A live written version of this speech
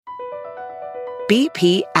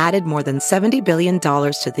BP added more than $70 billion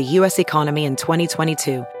to the U.S. economy in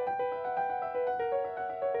 2022.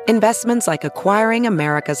 Investments like acquiring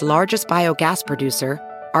America's largest biogas producer,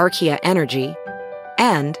 Archaea Energy,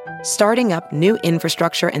 and starting up new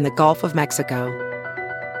infrastructure in the Gulf of Mexico.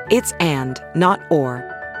 It's and, not or.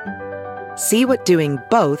 See what doing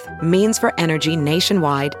both means for energy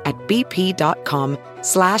nationwide at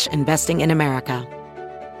bp.com/investing in America.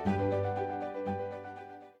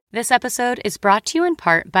 This episode is brought to you in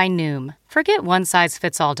part by Noom. Forget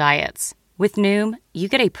one-size-fits-all diets. With Noom, you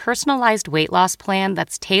get a personalized weight loss plan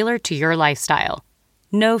that's tailored to your lifestyle.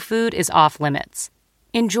 No food is off limits.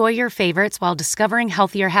 Enjoy your favorites while discovering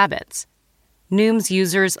healthier habits. Noom's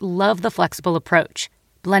users love the flexible approach,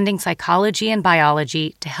 blending psychology and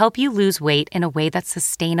biology to help you lose weight in a way that's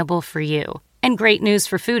sustainable for you. And great news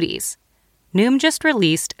for foodies. Noom just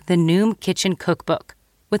released the Noom Kitchen Cookbook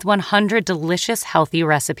with 100 delicious, healthy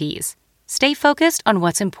recipes. Stay focused on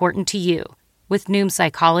what's important to you with Noom's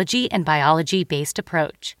psychology and biology-based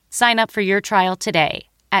approach. Sign up for your trial today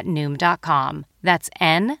at Noom.com. That's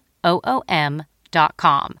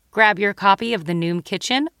Noom.com. Grab your copy of the Noom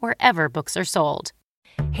Kitchen wherever books are sold.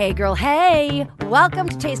 Hey girl, hey! Welcome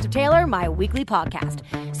to Taste of Taylor, my weekly podcast.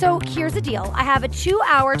 So here's the deal. I have a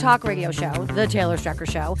 2-hour talk radio show, The Taylor Strecker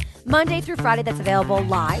Show, Monday through Friday that's available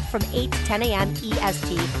live from 8 to 10 a.m.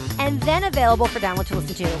 EST, and then available for download to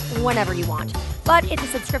listen to whenever you want. But it's a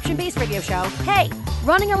subscription-based radio show. Hey,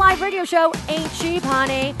 running a live radio show ain't cheap,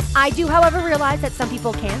 honey. I do, however, realize that some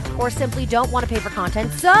people can't or simply don't want to pay for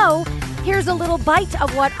content, so here's a little bite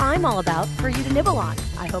of what I'm all about for you to nibble on.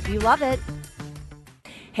 I hope you love it.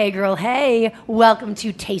 Hey girl, hey, welcome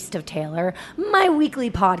to Taste of Taylor, my weekly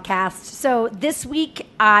podcast. So this week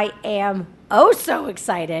I am so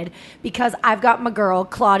excited because I've got my girl,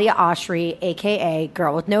 Claudia Oshry, aka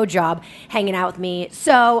Girl with No Job, hanging out with me.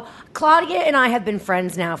 So Claudia and I have been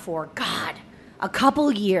friends now for, a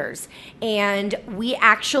couple years, and we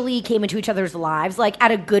actually came into each other's lives like at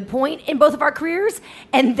a good point in both of our careers,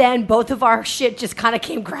 and then both of our shit just kind of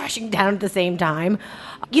came crashing down at the same time.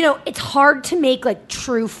 You know, it's hard to make like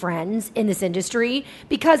true friends in this industry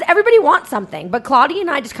because everybody wants something, but Claudia and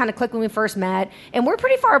I just kind of clicked when we first met, and we're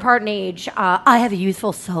pretty far apart in age. I have a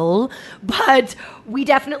youthful soul, but we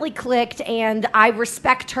definitely clicked, and I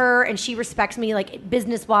respect her and she respects me like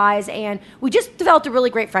business wise, and we just developed a really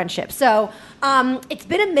great friendship. So it's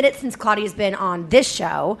been a minute since Claudia's been on this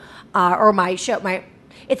show, or my show.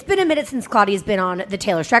 It's been a minute since Claudia's been on the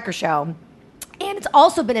Taylor Strecker Show. And it's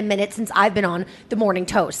also been a minute since I've been on the Morning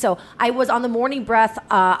Toast. So I was on the Morning Breath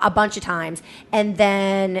a bunch of times, and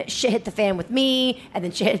then shit hit the fan with me, and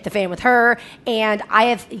then shit hit the fan with her, and I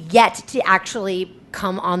have yet to actually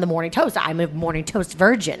come on the Morning Toast. I'm a Morning Toast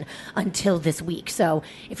virgin until this week. So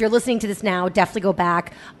if you're listening to this now, definitely go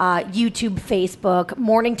back, YouTube, Facebook,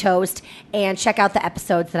 Morning Toast, and check out the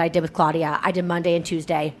episodes that I did with Claudia. I did Monday and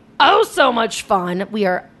Tuesday. Oh, so much fun. We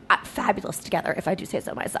are fabulous together, if I do say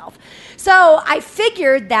so myself. So I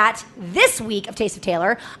figured that this week of Taste of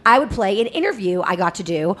Taylor, I would play an interview I got to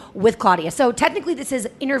do with Claudia. So technically this is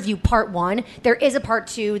interview part 1. There is a part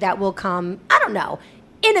 2 that will come, I don't know,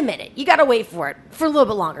 in a minute. You got to wait for it for a little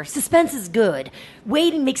bit longer. Suspense is good.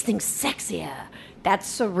 Waiting makes things sexier.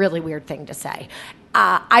 That's a really weird thing to say.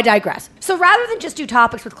 I digress. So rather than just do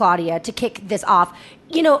topics with Claudia to kick this off,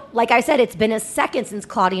 you know, like I said, it's been a second since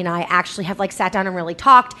Claudia and I actually have like sat down and really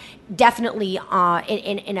talked, definitely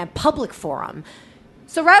in a public forum.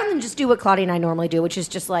 So rather than just do what Claudia and I normally do, which is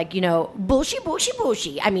just like, you know, bullshit.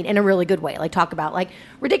 I mean, in a really good way, like talk about like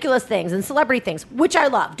ridiculous things and celebrity things, which I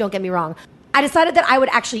love, don't get me wrong. I decided that I would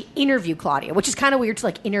actually interview Claudia, which is kind of weird to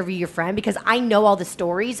like interview your friend because I know all the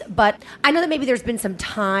stories, but I know that maybe there's been some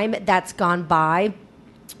time that's gone by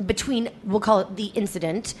between, we'll call it the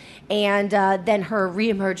incident, and then her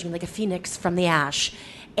reemerging like a phoenix from the ash.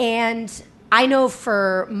 And I know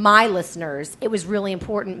for my listeners, it was really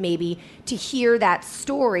important maybe to hear that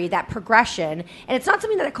story, that progression. And it's not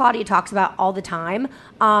something that Claudia talks about all the time.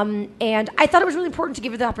 And I thought it was really important to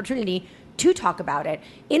give her the opportunity to talk about it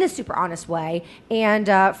in a super honest way, and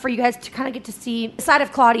for you guys to kind of get to see the side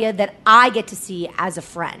of Claudia that I get to see as a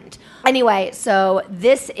friend. Anyway, so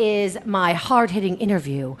this is my hard-hitting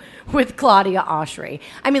interview with Claudia Oshry.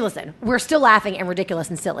 I mean, listen, we're still laughing and ridiculous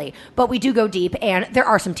and silly, but we do go deep, and there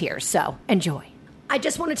are some tears, so enjoy. I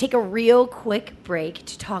just want to take a real quick break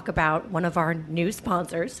to talk about one of our new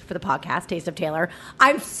sponsors for the podcast, Taste of Taylor.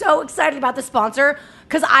 I'm so excited about the sponsor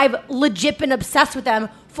because I've legit been obsessed with them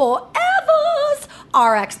forever.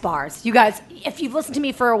 RX bars. You guys, if you've listened to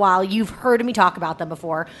me for a while, you've heard me talk about them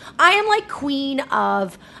before. I am like queen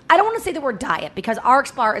of, I don't want to say the word diet because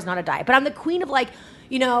RX bar is not a diet, but I'm the queen of like,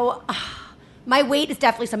 you know, my weight is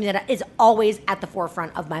definitely something that is always at the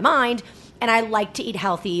forefront of my mind. And I like to eat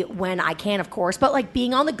healthy when I can, of course. But like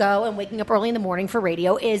being on the go and waking up early in the morning for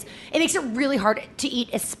radio it makes it really hard to eat,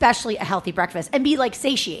 especially a healthy breakfast, and be like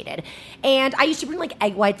satiated. And I used to bring like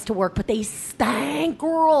egg whites to work, but they stank,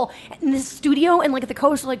 girl. In the studio and like at the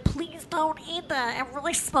coast, like, please don't eat that. It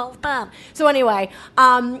really smells bad. So anyway,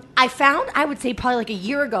 I found, I would say probably like a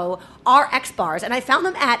year ago, RX bars, and I found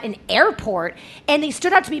them at an airport, and they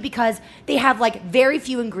stood out to me because they have like very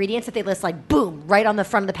few ingredients that they list like boom right on the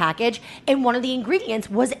front of the package, and one of the ingredients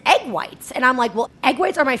was egg whites, and I'm like, well, egg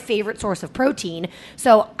whites are my favorite source of protein,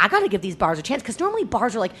 so I gotta give these bars a chance, because normally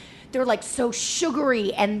bars are like, they're like so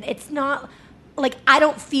sugary, and it's not like, I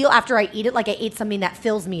don't feel after I eat it like I ate something that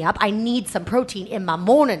fills me up. I need some protein in my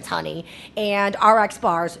mornings, honey. And RX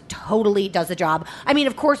bars totally does the job. I mean,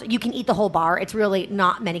 of course, you can eat the whole bar. It's really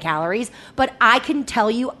not many calories. But I can tell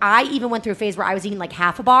you, I even went through a phase where I was eating like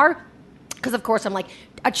half a bar. Because, of course, I'm like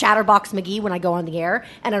a chatterbox McGee when I go on the air.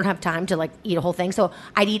 And I don't have time to like eat a whole thing. So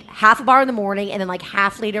I'd eat half a bar in the morning and then like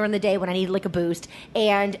half later in the day when I need like a boost.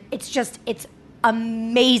 And it's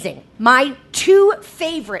amazing. My two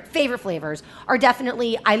favorite flavors are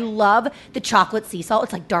definitely, I love the chocolate sea salt.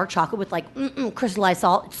 It's like dark chocolate with like crystallized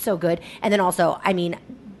salt. It's so good. And then also, I mean,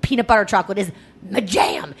 peanut butter chocolate is my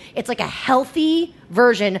jam. It's like a healthy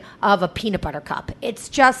version of a peanut butter cup. It's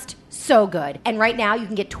just so good. And right now you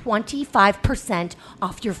can get 25%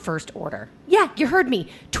 off your first order. Yeah, you heard me.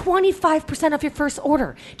 25% off your first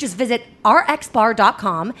order. Just visit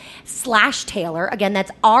rxbar.com/Taylor. Again, that's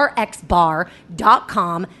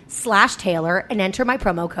rxbar.com/Taylor and enter my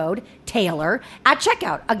promo code Taylor at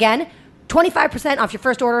checkout. Again, 25% off your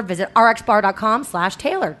first order. Visit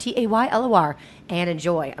rxbar.com/Taylor, Taylor, and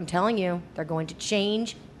enjoy. I'm telling you, they're going to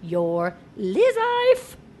change your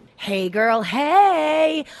life. Hey, girl,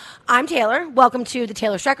 hey. I'm Taylor. Welcome to the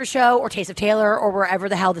Taylor Strecker Show or Taste of Taylor or wherever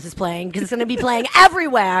the hell this is playing, because it's going to be playing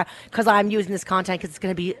everywhere because I'm using this content because it's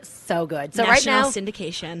going to be so good. So National right now,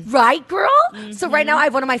 syndication. Right, girl? Mm-hmm. So right now I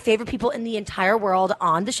have one of my favorite people in the entire world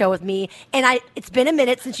on the show with me, and it's been a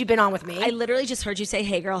minute since you've been on with me. I literally just heard you say,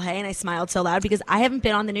 hey, girl, hey, and I smiled so loud because I haven't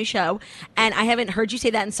been on the new show, and I haven't heard you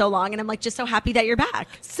say that in so long, and I'm like just so happy that you're back.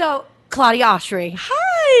 So Claudia Oshry.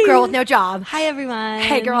 Hi. Girl with no job. Hi, everyone.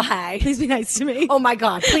 Hey, girl, hey. Please be nice to me. Oh, my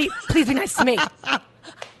God. Please be nice to me.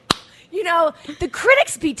 You know, the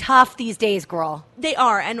critics be tough these days, girl. They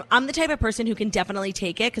are, and I'm the type of person who can definitely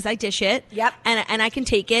take it because I dish it. Yep. And I can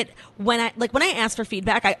take it when I ask for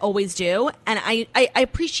feedback, I always do, and I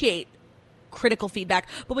appreciate critical feedback.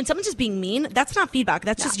 But when someone's just being mean, that's not feedback.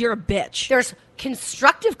 That's just you're a bitch. There's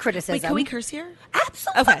constructive criticism. Wait, can we curse here?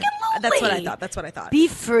 Absolutely. Okay. That's what I thought. Be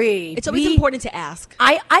free. It's always important to ask.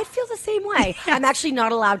 I feel the same way. I'm actually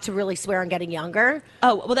not allowed to really swear on getting younger.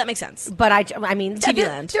 Oh, well, that makes sense. But I mean, TV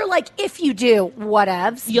land. They're like, if you do,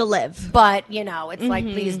 whatevs. You'll live. But, you know, it's like,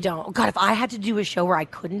 please don't. God, if I had to do a show where I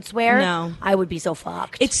couldn't swear, no, I would be so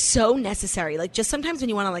fucked. It's so necessary. Like, just sometimes when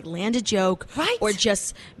you want to, like, land a joke. Right. Or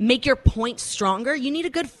just make your point stronger, you need a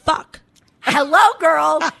good fuck. Hello,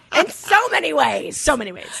 girl. In so many ways. So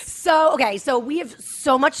many ways. So, okay, so we have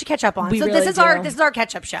so much to catch up on. We so really this is our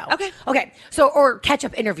catch-up show. Okay. So, or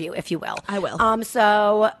catch-up interview, if you will. I will.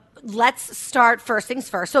 So let's start first things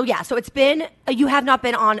first. So yeah, so it's been, you have not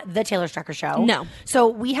been on the Taylor Strecker Show. No. So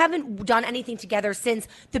we haven't done anything together since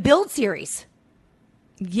the Build series.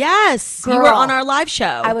 Yes. Girl, you were on our live show.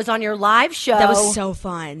 I was on your live show. That was so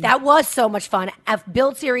fun. That was so much fun. A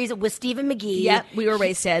Build series with Stephen McGee. Yep, we were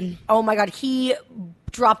wasted. Oh my God, he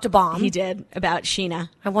dropped a bomb. He did, about Sheena.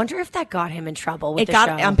 I wonder if that got him in trouble with it the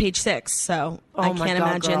got show. on page 6, so I my can't God,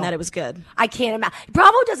 imagine girl. that it was good. I can't imagine.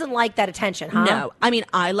 Bravo doesn't like that attention, huh? No. I mean,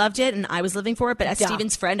 I loved it, and I was living for it, but as Yeah.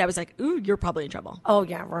 Steven's friend, I was like, ooh, you're probably in trouble. Oh,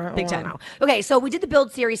 yeah. Big time. No. Okay, so we did the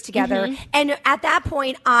Build series together, and at that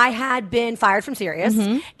point, I had been fired from Sirius,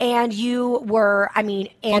 and you were, I mean,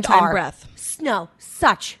 and Full-time are. breath. No,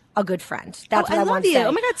 such a good friend. That's Oh, what I I love want to you. say.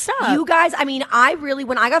 Oh my God, stop. You guys, I mean, I really,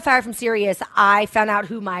 when I got fired from Sirius, I found out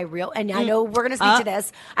who my real, and I know we're going to speak to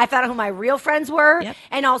this, I found out who my real friends were, Yep.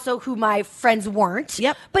 and also who my friends weren't.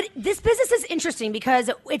 Yep. But this business is interesting because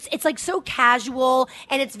it's like so casual,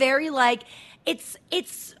 and it's very like, it's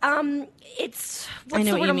what's I know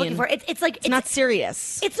the what word you I'm looking mean. for? It's like It's not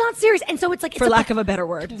serious, it's not serious, and so it's like for lack of a better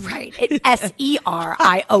word. right. SERIOUS.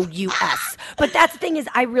 But that's the thing is,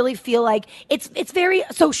 I really feel like it's very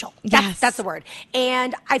social. Yes. That's the word.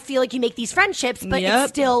 And I feel like you make these friendships, but Yep. it's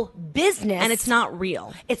still business, And it's not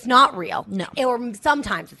real. It's not real. No. Or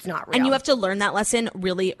sometimes it's not real. And you have to learn that lesson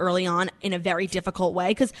really early on in a very difficult way.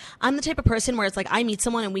 Because I'm the type of person where it's like I meet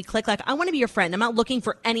someone and we click. Like I want to be your friend. I'm not looking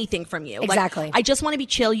for anything from you. Exactly. Exactly. I just want to be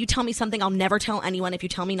chill. You tell me something, I'll never tell anyone if you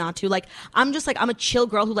tell me not to. Like, I'm just like, I'm a chill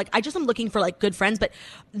girl who like, I just am looking for like good friends. But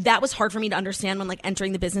that was hard for me to understand when like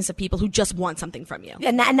entering the business of people who just want something from you.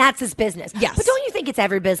 And that's his business. Yes. But don't you think it's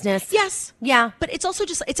every business? Yes. Yeah. But it's also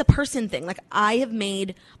just, it's a person thing. Like, I have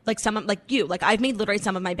made like some of, like you, like I've made literally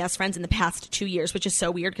some of my best friends in the past 2 years, which is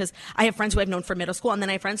so weird because I have friends who I've known for middle school, and then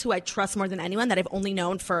I have friends who I trust more than anyone that I've only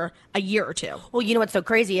known for a year or two. Well, you know what's so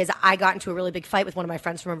crazy is I got into a really big fight with one of my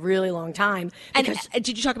friends from a really long time. And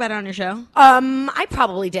did you talk about it on your show? I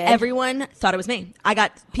probably did. Everyone thought it was me. I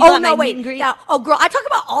got people at my meet and greet. Yeah. Oh, girl, I talk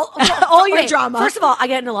about all your drama. First of all, I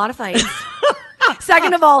get in a lot of fights.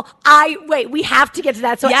 Second of all, we have to get to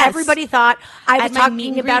that. So Yes. everybody thought I was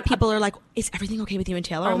talking about people are like, is everything okay with you and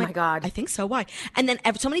Taylor? Oh I'm my like, God. I think so. Why? And then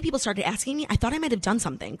so many people started asking me. I thought I might have done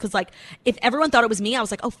something because like if everyone thought it was me, I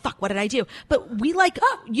was like, oh fuck, what did I do? But we like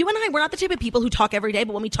you and I, we're not the type of people who talk every day.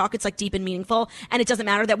 But when we talk, it's like deep and meaningful, and it doesn't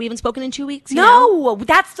matter that we haven't spoken in 2 weeks. You know?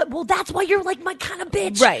 That's why you're like my kind of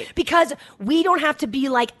bitch, Right. Because we don't have to be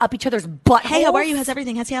like up each other's butt. Hey, how are you? How's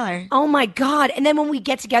everything? How's Taylor? Oh my God. And then when we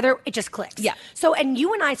get together, it just clicks. Yeah. So, and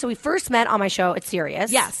you and I, so we first met on my show at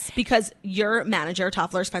Sirius. Yes, because your manager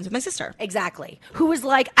Toffler is friends with my sister. Exactly. Who was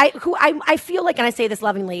like, I feel like, and I say this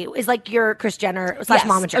lovingly, is like your Kris Jenner / Yes.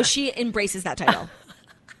 momager. Oh, she embraces that title.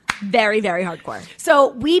 Very, very hardcore. So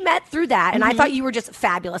we met through that, and I thought you were just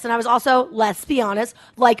fabulous. And I was also, let's be honest,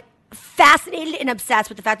 like fascinated and obsessed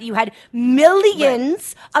with the fact that you had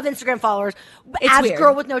millions of Instagram followers as weird.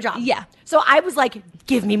 Girl with No Job. Yeah. So I was like,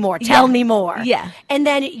 give me more, tell me more. Yeah. And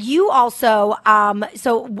then you also,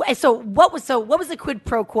 so what was the quid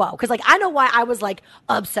pro quo? Because like I know why I was like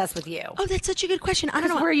obsessed with you. Oh, that's such a good question. I don't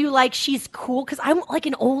know. Were you like, she's cool? Because I'm like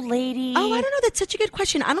an old lady. Oh, I don't know. That's such a good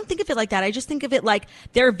question. I don't think of it like that. I just think of it like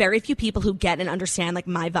there are very few people who get and understand like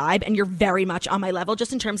my vibe, and you're very much on my level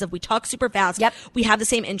just in terms of we talk super fast. Yep. We have the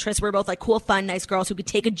same interests. We're both like cool, fun, nice girls who could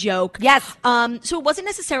take a joke. Yes. So it wasn't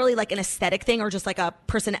necessarily like an aesthetic thing or just like a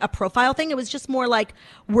profile thing. It was just more like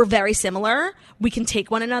we're very similar. We can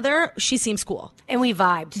take one another. She seems cool. And we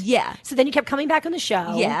vibed. Yeah. So then you kept coming back on the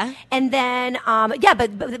show. Yeah. And then,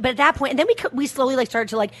 but at that point, and then we slowly like started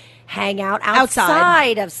to like hang out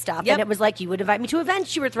outside of stuff. Yep. And it was like you would invite me to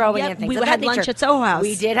events you were throwing Yep. and things We of had that lunch nature. at Soho House.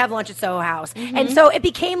 We did have lunch at Soho House. And so it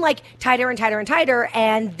became like tighter and tighter and tighter.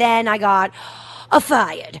 And then I got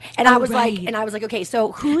fired. And I was right. like, okay,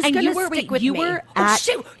 so who's And going you to were stick with you me? were Oh, at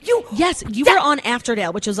shit. Yes, you were on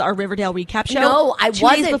Afterdale, which was our Riverdale recap show. No, I 2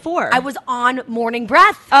 wasn't. days before. I was on Morning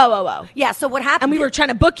Breath. Oh. Yeah, so what happened? And we were trying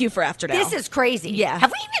to book you for Afterdale. This is crazy. Yeah.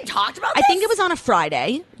 Have we even talked about I this? think it was on a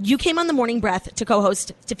Friday. You came on the Morning Breath to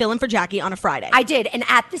co-host, to fill in for Jackie on a Friday. I did. And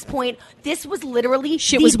at this point, this was literally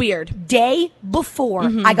Shit the was weird. day before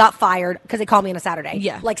I got fired because they called me on a Saturday.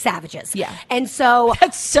 Yeah. Like savages. Yeah. And so...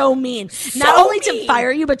 That's so mean. Not only to mean.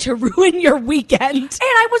 fire you, but to ruin your weekend. And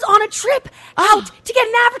I was on a trip out to get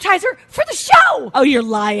an advertiser for the show. Oh, you're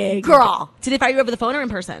lying. Girl. Did they fire you over the phone or in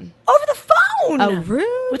person? Over the phone. Oh,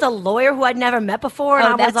 rude. With a lawyer who I'd never met before. And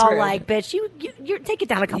Oh, I was that's all rude. like, bitch, you take it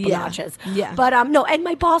down a couple Yeah. notches. Yeah. But no, and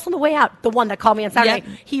my boss on the way out, the one that called me on Saturday,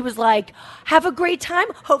 Yep. he was like, have a great time.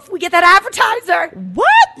 Hope we get that advertiser. What?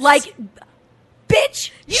 Like,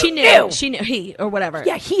 bitch, you She knew. She knew. He or whatever.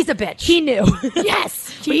 Yeah, he's a bitch. He knew. Yes.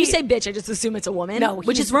 When you say bitch, I just assume it's a woman. no,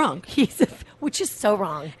 which he's- is wrong. Which is so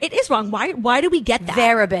wrong. It is wrong. Why do we get that?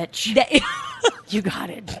 They're a bitch. That- You got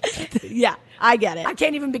it. yeah, I get it. I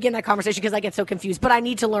can't even begin that conversation because I get so confused, but I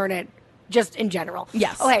need to learn it just in general.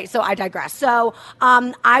 Yes. Okay, so I digress. So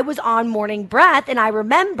I was on Morning Breath, and I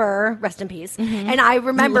remember, rest in peace, and I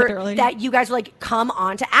remember Literally. that you guys were like, come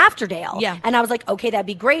on to Afterdale. Yeah. And I was like, okay, that'd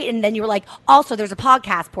be great. And then you were like, also, there's a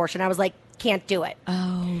podcast portion. I was like, can't do it.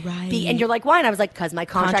 Oh, right. And you're like, why? And I was like, because my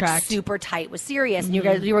contract's Contract. super tight with Sirius. And you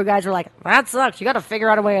guys were like, that sucks. You got to figure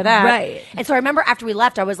out a way of that. Right. And so I remember after we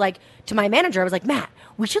left, I was like, to my manager, I was like, Matt,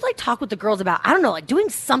 we should like talk with the girls about, I don't know, like doing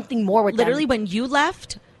something more with Literally, them. when you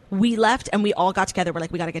left, we left, and we all got together. We're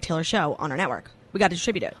like, we got to get Taylor's show on our network. We got to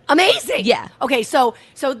distribute it. Amazing. Yeah. Okay, so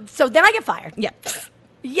then I get fired. Yeah.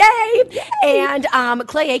 Yay! And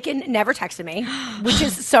Clay Aiken never texted me, which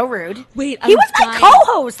is so rude. Wait, he I'm was my dying.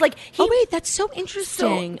 co-host. Like, he, Oh wait, that's so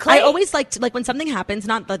interesting. So, Clay- I always liked like when something happens.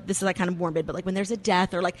 Not that this is like kind of morbid, but like when there's a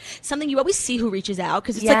death or like something, you always see who reaches out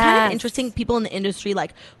because it's like kind Yes. of interesting. People in the industry,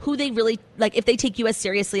 like who they really like, if they take you as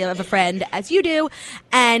seriously of a friend as you do,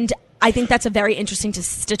 and I think that's a very interesting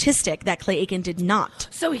statistic that Clay Aiken did not.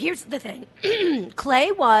 So here's the thing.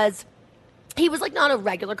 Clay was, he was like not a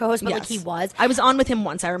regular co-host, but like Yes. he was. I was on with him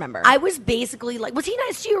once. I remember. I was basically like, was he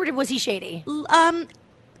nice to you or was he shady?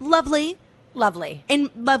 Lovely. Lovely. And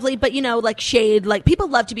lovely, but like shade. Like people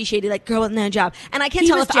love to be shady. Like girl with no job. And I can't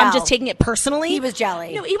tell if I'm just taking it personally. He was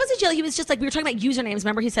jelly. No, he wasn't jelly. He was just like we were talking about usernames.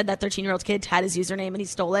 Remember, he said that 13-year-old kid had his username and he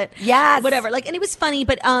stole it. Yes. Whatever. Like, and it was funny,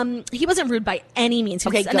 but he wasn't rude by any means. He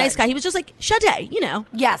was a nice guy. He was just like Sade.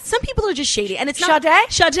 Yes. Some people are just shady, and it's not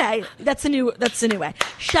Sade. That's the new way.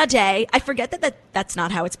 Sade. I forget that's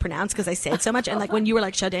not how it's pronounced because I say it so much. And like when you were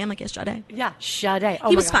like Sade, I'm like yes, Sade. Yeah, Sade.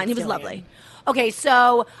 He was fine. He was lovely. Okay,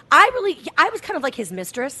 so I was kind of like his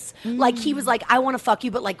mistress. Like he was like, I want to fuck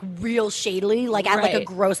you, but like real shadily, like at like a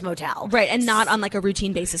gross motel. Right, and not on like a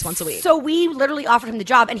routine basis once a week. So we literally offered him the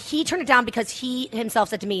job and he turned it down because he himself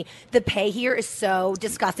said to me, the pay here is so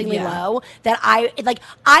disgustingly low that I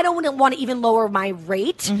don't want to even lower my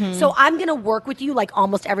rate. So I'm going to work with you like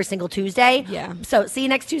almost every single Tuesday. Yeah. So see you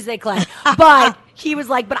next Tuesday, Clay. But he was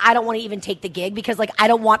like, but I don't want to even take the gig because like I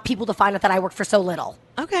don't want people to find out that I work for so little.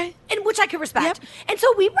 Okay. And which I could respect. Yep. And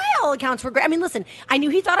so we, by all accounts, were great. I mean, listen, I knew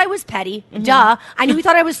he thought I was petty. Duh. I knew he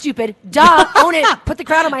thought I was stupid. Duh. Own it. Put the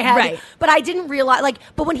crown on my head. Right. But I didn't realize,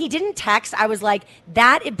 but when he didn't text, I was like,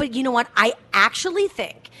 but you know what? I actually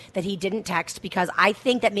think that he didn't text because I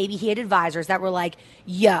think that maybe he had advisors that were like,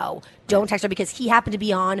 yo, don't text her because he happened to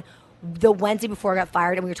be on the Wednesday before I got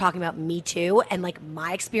fired and we were talking about Me Too and like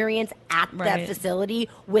my experience at that facility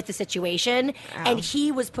with the situation. And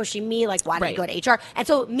he was pushing me like, why didn't you go to HR? And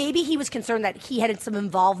so maybe he was concerned that he had some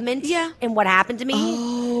involvement in what happened to me.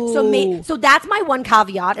 Oh. So that's my one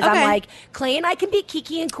caveat is I'm like, Clay and I can be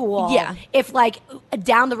kiki and cool. Yeah. If like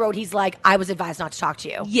down the road he's like, I was advised not to talk to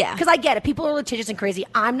you. Yeah. Because I get it. People are litigious and crazy.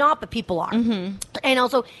 I'm not, but people are. And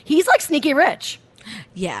also he's like sneaky rich.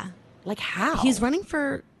 Yeah. Like how? He's running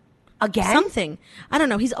for... Again? Something. I don't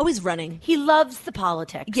know. He's always running. He loves the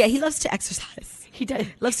politics. Yeah, he loves to exercise. He does.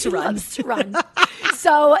 Loves to run. Loves to run.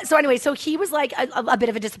 So anyway, so he was like a bit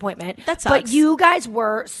of a disappointment. That sucks. But you guys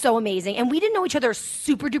were so amazing. And we didn't know each other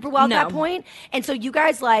super duper well at that point. And so you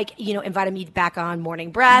guys invited me back on Morning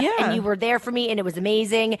Breath. Yeah. And you were there for me and it was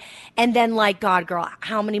amazing. And then God, girl,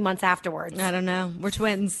 how many months afterwards? I don't know. We're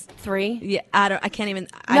twins. 3? Yeah, I can't even.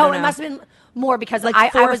 I no, don't know. It must have been more because 4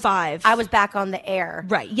 or 5. I was back on the air.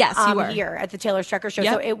 Right. Yes, you were. Here at the Taylor Strecker show.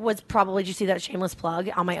 Yep. So it was probably, did you see that shameless plug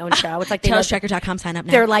on my own show? It's like TaylorStrecker.com, sign up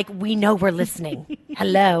now. They're like, we know we're listening.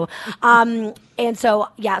 Hello. And so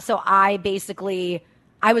I basically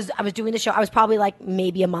I was doing the show. I was probably like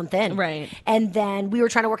maybe a month in. Right. And then we were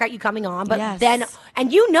trying to work out you coming on. But Yes. then,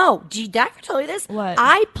 and did I ever tell you this? What?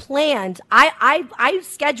 I planned, I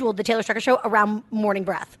scheduled the Taylor Strecker show around Morning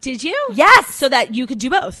Breath. Did you? Yes. So that you could do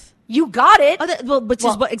both. You got it. Which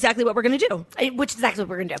is exactly what we're going to do. Which is exactly what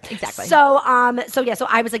we're going to do. Exactly. So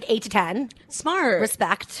I was like 8 to 10. Smart.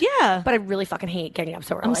 Respect. Yeah. But I really fucking hate getting up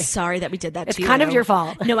so early. I'm sorry that we did that It's to you. kind of your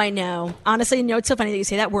fault. No, I know. Honestly, it's so funny that you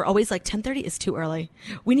say that. We're always like 10:30 is too early.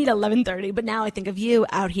 We need 11:30. But now I think of you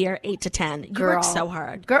out here 8 to 10. You work so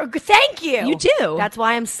hard. Girl, thank you. You do. That's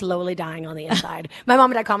why I'm slowly dying on the inside. My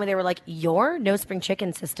mom and dad called me. They were like, "You're no spring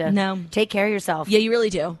chicken, sister. No. Take care of yourself." Yeah, you really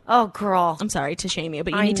do. Oh, girl. I'm sorry to shame you,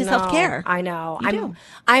 but you need to self-care. I know. do.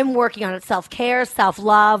 I'm working on it. Self-care,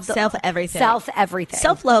 self-love. Self-everything. Self-everything.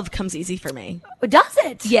 Self-love comes easy for me. Does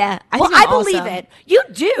it? Yeah. I believe awesome. it. You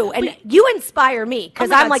do. And you inspire me.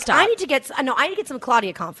 Because I'm like, stop. I need to get some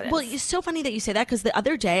Claudia confidence. Well, it's so funny that you say that because the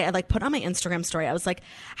other day I put on my Instagram story. I was like,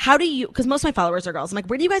 how do you, because most of my followers are girls. I'm like,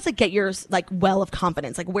 where do you guys get your well of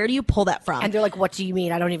confidence? Where do you pull that from? And they're like, what do you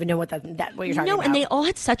mean? I don't even know what you're talking about. No, and they all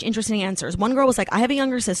had such interesting answers. One girl was like, I have a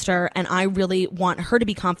younger sister and I really want her to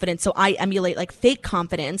be confident. So I emulate fake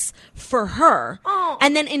confidence for her. Oh.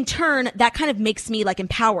 And then in turn, that kind of makes me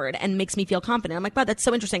empowered and makes me feel confident. I'm like, wow, that's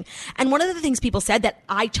so interesting. And one of the things people said that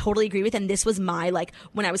I totally agree with, and this was my,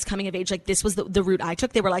 when I was coming of age, this was the route I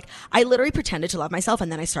took. They were like, I literally pretended to love myself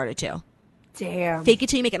and then I started to. Damn. Fake it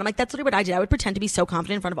till you make it. I'm like, that's literally what I did. I would pretend to be so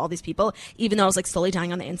confident in front of all these people, even though I was slowly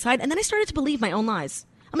dying on the inside. And then I started to believe my own lies.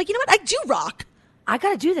 I'm like, you know what? I do rock. I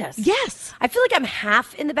gotta do this. Yes. I feel like I'm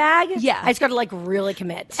half in the bag. Yeah. I just gotta really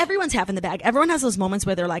commit. Everyone's half in the bag. Everyone has those moments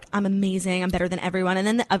where they're like, I'm amazing, I'm better than everyone. And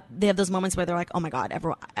then they have those moments where they're like, oh my God,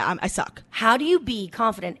 everyone, I suck. How do you be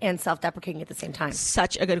confident and self-deprecating at the same time?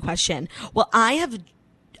 Such a good question. Well,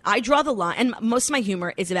 I draw the line, and most of my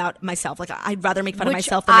humor is about myself. I'd rather make fun of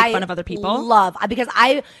myself than make fun of other people. Love, because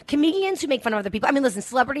comedians who make fun of other people. I mean, listen,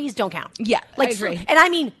 celebrities don't count. Yeah, I agree. And I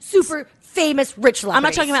mean, super famous, rich celebrities. I'm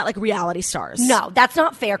not talking about reality stars. No, that's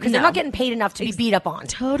not fair because they're not getting paid enough to be beat up on.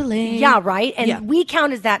 Totally. Yeah, right. And we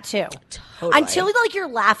count as that too. Until like you're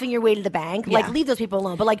laughing your way to the bank, like Yeah. leave those people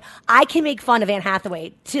alone. But like I can make fun of Anne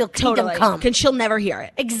Hathaway till kingdom come. Because she'll never hear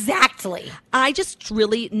it. Exactly. I just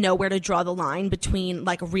really know where to draw the line between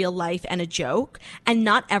like real life and a joke, and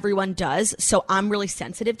not everyone does. So I'm really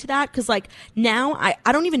sensitive to that because like now I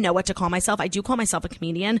don't even know what to call myself. I do call myself a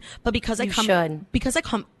comedian, but because I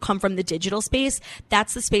come from the digital space,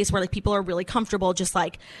 that's the space where like people are really comfortable just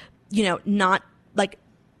like, you know, not like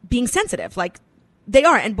being sensitive. Like they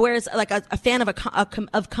are. And whereas like a fan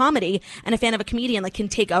of comedy and a fan of a comedian like can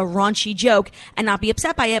take a raunchy joke and not be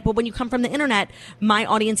upset by it. But when you come from the internet, my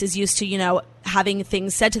audience is used to, you know, having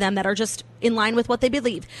things said to them that are just in line with what they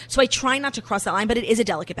believe. So I try not to cross that line, but it is a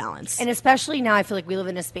delicate balance. And especially now, I feel like we live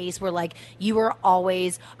in a space where like you are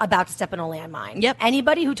always about to step in a landmine. Yep.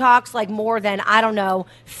 Anybody who talks like more than, I don't know,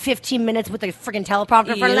 15 minutes with a freaking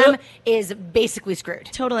teleprompter in front of them is basically screwed.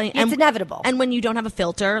 Totally. It's inevitable. And when you don't have a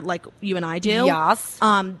filter like you and I do, Yes.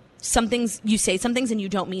 some things you say some things and you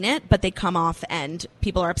don't mean it, but they come off and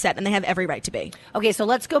people are upset, and they have every right to be. Okay, so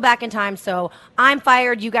let's go back in time. So I'm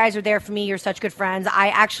fired. You guys are there for me. You're such good friends. I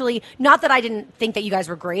actually, not that I didn't think that you guys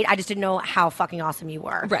were great. I just didn't know how fucking awesome you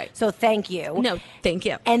were. Right. So thank you. No, thank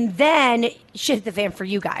you. And then shit hit the fan for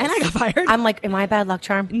you guys. And I got fired. I'm like, am I a bad luck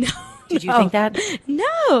charm? No. Did you think that?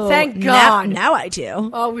 No. Thank God. Now I do.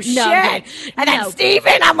 Oh, shit. No, And then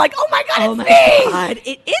Steven, I'm like, oh my God, oh it's my me. God,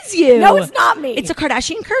 it is you. No, it's not me. It's a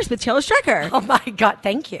Kardashian curse with Taylor Strecker. Oh my God,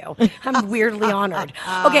 thank you. I'm weirdly honored.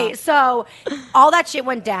 Okay, so all that shit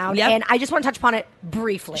went down, Yep. and I just want to touch upon it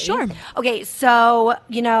briefly. Sure. Okay, so,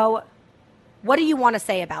 you know, what do you want to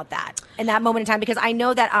say about that in that moment in time? Because I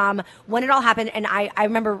know that when it all happened, and I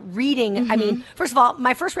remember reading, I mean, first of all,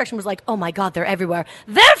 my first reaction was like, oh my God, they're everywhere.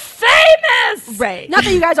 They're famous! Right. Not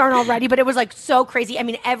that you guys aren't already, but it was like so crazy. I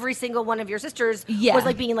mean, every single one of your sisters Yeah. was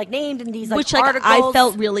like being like named in these like Which like articles. I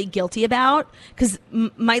felt really guilty about because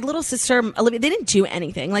my little sister Olivia, they didn't do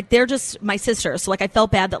anything. Like they're just my sisters. So like I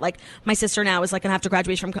felt bad that like my sister now is like gonna have to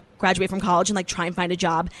graduate from college and like try and find a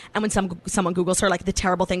job. And when someone Googles her, like the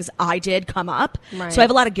terrible things I did come up. Right. So I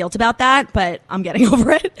have a lot of guilt about that, but I'm getting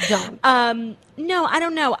over it. Don't. No, I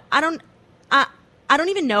don't know. I don't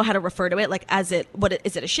even know how to refer to it. Like, is it a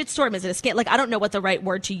shitstorm? Is it a scam? Like, I don't know what the right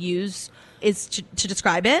word to use is to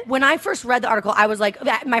describe it. When I first read the article, I was like,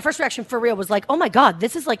 my first reaction for real was like, oh my God,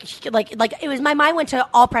 this is like it was, my mind went to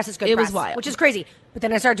all press is good It press, was wild. which is crazy. But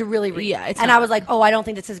then I started to really read. Yeah, it's and not. I was like, oh, I don't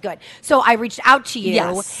think this is good. So I reached out to you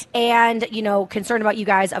Yes. and, you know, concerned about you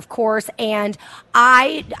guys, of course. And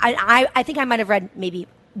I think I might have read maybe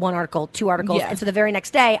one article, two articles. Yeah. And so the very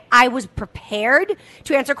next day, I was prepared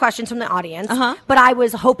to answer questions from the audience, Uh-huh. but I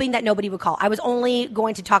was hoping that nobody would call. I was only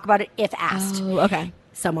going to talk about it if asked. Oh, okay.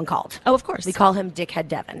 Someone called. Oh, of course. We call him Dickhead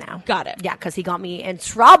Devin now. Got it. Yeah, because he got me in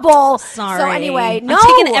trouble. Sorry. So anyway, I'm no,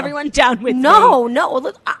 taking everyone down with me. No.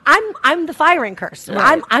 Look, I'm the firing curse.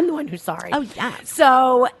 Right. I'm the one who's sorry. Oh, yes.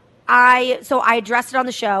 So I addressed it on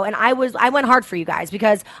the show, and I went hard for you guys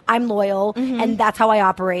because I'm loyal, and that's how I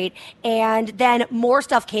operate. And then more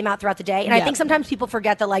stuff came out throughout the day, and I Yeah. think sometimes people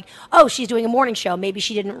forget that, like, oh, she's doing a morning show. Maybe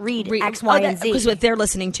she didn't read X, Y, and Z. Because they're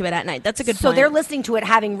listening to it at night. That's a good So point. they're listening to it,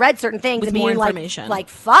 having read certain things, With and more being information. like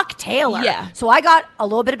fuck Taylor. Yeah. So I got a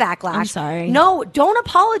little bit of backlash. I'm sorry. No, don't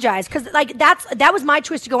apologize, because like that was my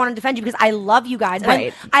choice to go on and defend you because I love you guys. And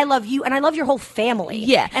Right. I love you, and I love your whole family.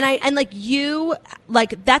 Yeah. And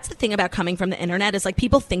That's the thing about coming from the internet is like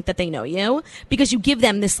people think that they know you because you give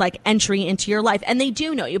them this like entry into your life, and they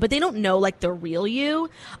do know you, but they don't know like the real you,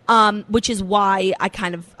 which is why I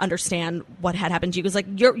kind of understand what had happened to you because like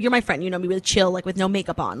you're my friend, you know me with chill, like with no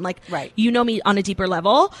makeup on, like Right. you know me on a deeper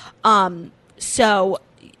level. So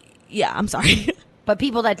yeah, I'm sorry. But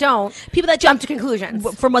people that don't jump to conclusions.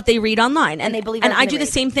 From what they read online, And they believe and I everything do they the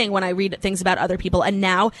read. same thing when I read things about other people. And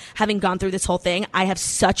now, having gone through this whole thing, I have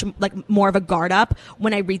such like more of a guard up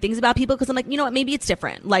when I read things about people because I'm like, you know what, maybe it's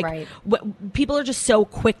different. Like Right. people are just so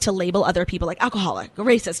quick to label other people like alcoholic,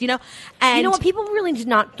 racist, you know. And you know what? People really did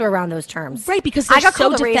not throw around those terms, Right, because I they're got so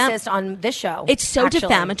called a defam- racist on this show. it's so actually.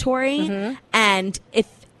 defamatory, and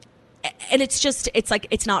it's just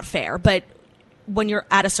it's not fair, but. When you're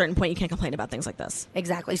at a certain point, you can't complain about things like this.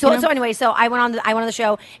 Exactly. So anyway, so I went on the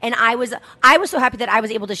show, and I was so happy that I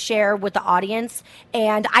was able to share with the audience,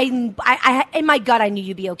 and I in my gut I knew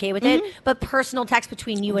you'd be okay with it, but personal text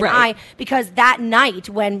between you and Right. I, because that night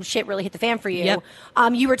when shit really hit the fan for you, Yep.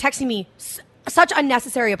 you were texting me such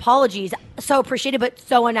unnecessary apologies, so appreciated but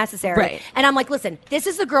so unnecessary. Right. And I'm like, listen, this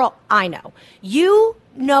is the girl I know. You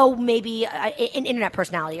know maybe an internet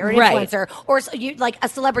personality or an Right. influencer or you, like a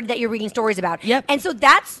celebrity that you're reading stories about. Yep. And so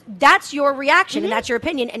that's your reaction and that's your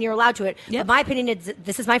opinion and you're allowed to it. Yep. But my opinion is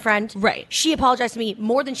this is my friend. Right. She apologized to me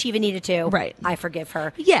more than she even needed to. Right. I forgive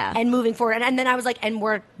her. Yeah. And moving forward. And then I was like, and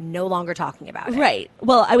we're no longer talking about it. Right.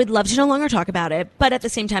 Well, I would love to no longer talk about it, but at the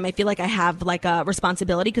same time, I feel like I have like a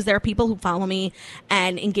responsibility because there are people who follow me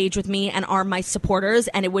and engage with me and are my supporters,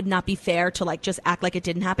 and it would not be fair to like just act like it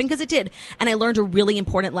didn't happen because it did. And I learned a really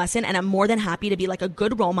important lesson, and I'm more than happy to be like a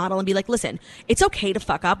good role model and be like, listen, it's okay to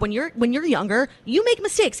fuck up when you're younger. You make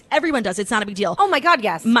mistakes. Everyone does. It's not a big deal. Oh my God,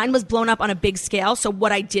 yes. Mine was blown up on a big scale. So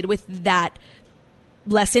what I did with that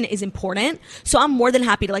lesson is important. So I'm more than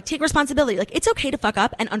happy to like take responsibility. Like it's okay to fuck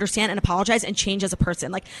up and understand and apologize and change as a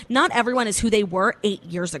person. Like not everyone is who they were 8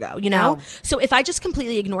 years ago, you know? No. So if I just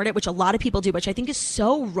completely ignored it, which a lot of people do, which I think is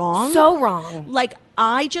so wrong. So wrong. Like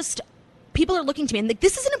people are looking to me and like,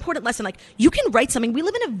 this is an important lesson. Like you can write something. We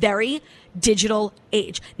live in a very digital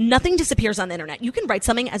age. Nothing disappears on the internet. You can write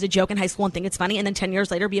something as a joke in high school and think it's funny and then 10 years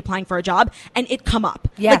later be applying for a job and it come up.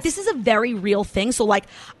 Yes. Like this is a very real thing. So like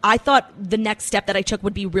I thought the next step that I took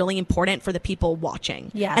would be really important for the people watching.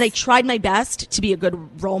 Yes. And I tried my best to be a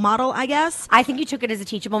good role model, I guess. I think you took it as a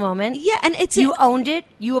teachable moment. Yeah, and you owned it,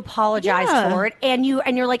 you apologized Yeah. for it, and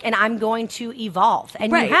you're like, and I'm going to evolve.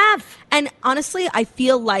 And Right. you have. And honestly, I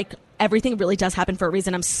feel like everything really does happen for a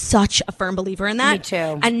reason. I'm such a firm believer in that. Me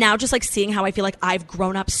too. And now just like seeing how I feel like I've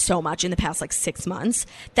grown up so much in the past like 6 months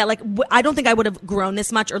that like I don't think I would have grown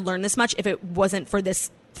this much or learned this much if it wasn't for this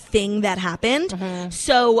thing that happened.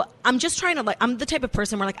 So I'm just trying to like, I'm the type of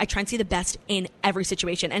person where like I try and see the best in every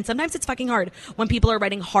situation. And sometimes it's fucking hard when people are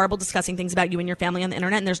writing horrible, disgusting things about you and your family on the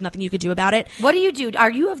internet and there's nothing you could do about it. What do you do? Are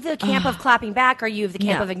you of the camp of clapping back? Are you of the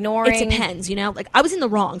camp No. of ignoring? It depends, you know? Like, I was in the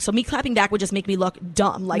wrong, so me clapping back would just make me look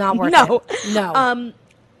dumb. Like, Not worth no. it. No.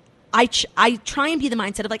 I try and be the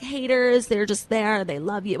mindset of like haters, they're just there, they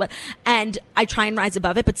love you. And I try and rise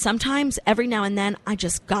above it, but sometimes every now and then I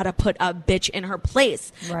just gotta put a bitch in her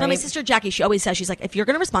place. But my Right. sister Jackie, she always says, she's like, if you're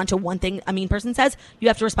gonna respond to one thing a mean person says, you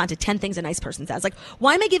have to respond to 10 things a nice person says. Like,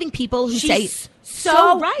 why am I giving people who say She's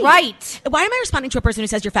so right. Why am I responding to a person who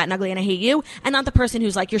says you're fat and ugly and I hate you, and not the person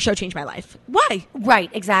who's like, your show changed my life? Why? Right,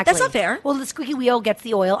 exactly. That's not fair. Well, the squeaky wheel gets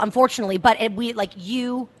the oil, unfortunately. But we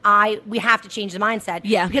have to change the mindset.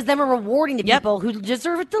 Yeah. Because then we're rewarding the Yep. people who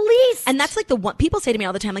deserve it the least. And that's like the one people say to me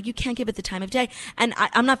all the time, like, you can't give it the time of day. And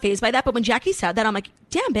I'm not fazed by that. But when Jackie said that, I'm like,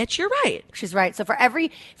 damn, bitch, you're right. She's right. So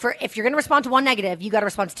if you're going to respond to one negative, you got to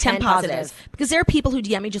respond to 10 positives. Because there are people who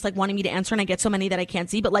DM me just like wanting me to answer, and I get so many that I can't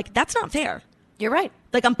see. But like, that's not fair. You're right.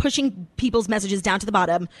 Like, I'm pushing people's messages down to the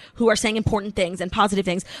bottom who are saying important things and positive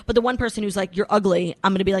things. But the one person who's like, you're ugly,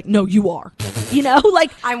 I'm going to be like, no, you are. You know, like,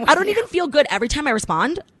 I'm with I don't you. even feel good every time I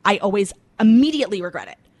respond. I always immediately regret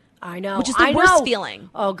it. I know. Which is the I worst know.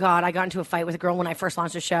 feeling. Oh, God. I got into a fight with a girl when I first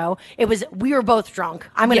launched the show. We were both drunk.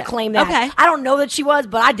 I'm going to Yeah. claim that. Okay. I don't know that she was,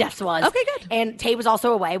 but I definitely was. Okay, good. And Tay was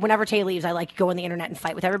also away. Whenever Tay leaves, I like go on the internet and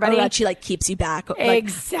fight with everybody. Oh, God, she like keeps you back. Like,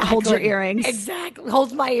 Exactly. holds your earrings. Exactly.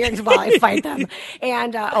 Holds my earrings while I fight them.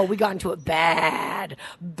 And we got into it bad.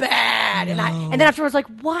 And then afterwards, like,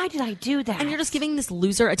 why did I do that? And you're just giving this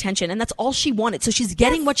loser attention, and that's all she wanted. So she's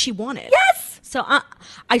getting what she wanted. Yes. So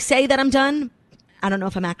I say that I'm done. I don't know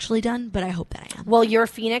if I'm actually done, but I hope that I am. Well, you're a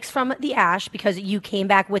phoenix from the ash because you came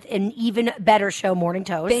back with an even better show, Morning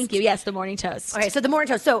Toast. Thank you. Yes, the morning toast. Okay, so the Morning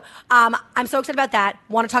Toast. So I'm so excited about that.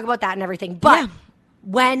 Want to talk about that and everything. But Yeah.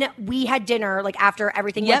 when we had dinner, like after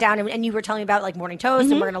everything Yep. went down, and you were telling me about like Morning Toast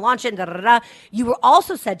and we're going to launch it and da-da-da-da, you were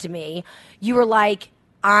also said to me, you were like,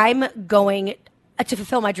 I'm going to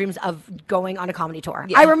fulfill my dreams of going on a comedy tour.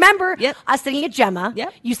 Yeah. I remember Yep. us sitting at Gemma,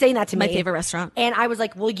 Yep. you saying that to My me. favorite restaurant. And I was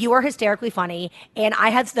like, well, you are hysterically funny. And I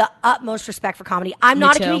had the utmost respect for comedy. I'm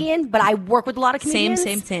not a too. comedian, but I work with a lot of comedians.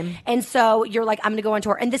 Same. And so you're like, I'm going to go on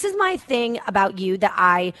tour. And this is my thing about you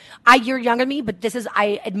that you're younger than me, but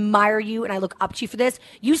I admire you and I look up to you for this.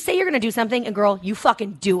 You say you're going to do something and girl, you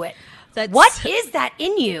fucking do it. What is that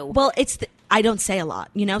in you? Well, I don't say a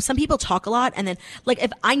lot. You know, some people talk a lot, and then like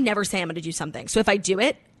if I never say I'm going to do something, so if I do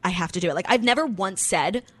it, I have to do it. Like I've never once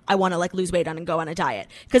said I want to like lose weight and go on a diet,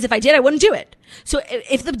 because if I did, I wouldn't do it. So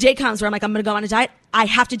if the day comes where I'm like I'm going to go on a diet, I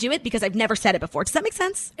have to do it because I've never said it before. Does that make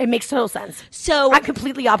sense? It makes total sense. So I'm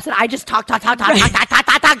completely opposite. I just talk,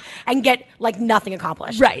 and get like nothing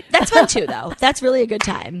accomplished. right, that's fun too, though. That's really a good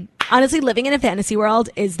time. Honestly, living in a fantasy world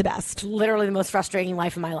is the best. Literally the most frustrating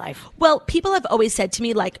life of my life. Well, people have always said to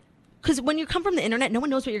me, like, because when you come from the internet, no one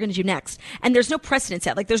knows what you're going to do next. And there's no precedent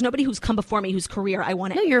set. Like, there's nobody who's come before me whose career I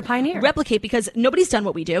want to you're a pioneer. replicate, because nobody's done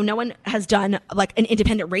what we do. No one has done like an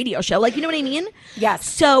independent radio show. Like, you know what I mean? Yes.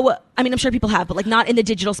 So, I mean, I'm sure people have, but like not in the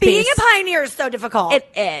digital space. Being a pioneer is so difficult. It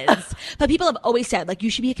is. But people have always said, like, you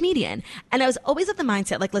should be a comedian. And I was always of the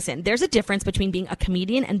mindset, like, listen, there's a difference between being a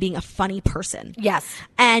comedian and being a funny person. Yes.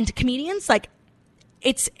 And comedians, like,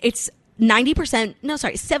 it's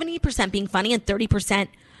 70% being funny and 30%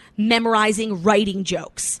 memorizing, writing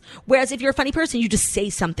jokes. Whereas if you're a funny person, you just say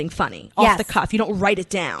something funny off the cuff. You don't write it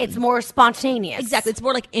down. It's more spontaneous. Exactly. It's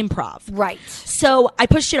more like improv. Right. So I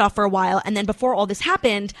pushed it off for a while. And then before all this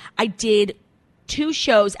happened, I did 2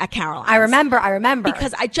 shows at Caroline's. I remember.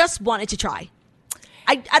 Because I just wanted to try.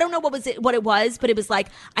 I don't know what it was, but it was like,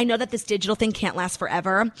 I know that this digital thing can't last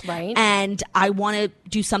forever. Right. And I want to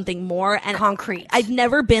do something more. And concrete. I've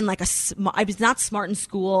never been like I was not smart in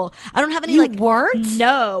school. I don't have any You like. weren't?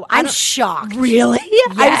 No. I'm shocked. Really?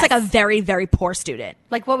 Yes. I was like a very, very poor student.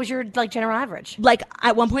 Like, what was your like general average? Like,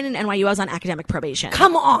 at one point in NYU, I was on academic probation.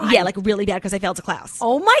 Come on. Yeah, like really bad because I failed a class.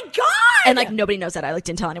 Oh my God. And like nobody knows that. I like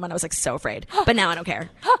didn't tell anyone. I was like so afraid. But now I don't care.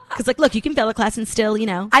 Because like, look, you can fail a class and still, you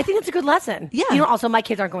know. I think it's a good lesson. Yeah. You know, also my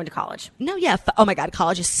kids aren't going to college. No, yeah. Oh my God,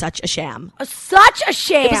 college is such a sham. Such a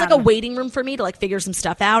shame. It was like a waiting room for me to like figure some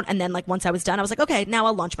stuff out. And then like once I was done, I was like, okay, now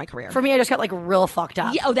I'll launch my career. For me, I just got like real fucked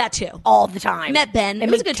up. Yeah, oh, that too. All the time. Met Ben. And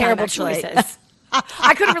It was a made good time, terrible actually. choices.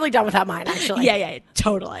 I could have really done without mine, actually. Yeah,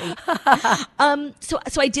 totally. So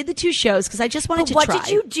I did the 2 shows because I just wanted to what try. did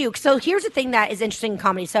you do? So here's the thing that is interesting in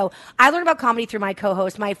comedy. So I learned about comedy through my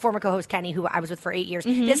former co-host Kenny, who I was with for 8 years.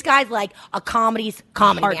 This guy's like a comedy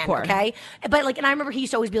Hardcore. man, okay? But like, and I remember he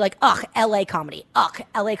used to always be like, ugh, LA comedy.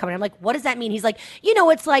 I'm like, what does that mean? He's like, you know,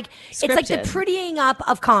 it's like the Scripted. prettying up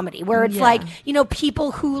of comedy, where it's like, you know,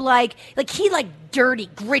 people who like he like dirty,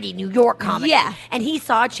 gritty New York comedy. Yeah. And he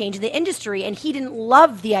saw a change in the industry, and he didn't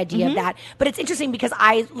love the idea of that. But it's interesting because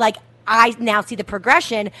I now see the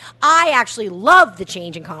progression. I actually love the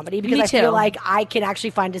change in comedy because Me I feel too. like I can actually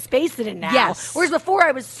find a space in it now. Yes. Whereas before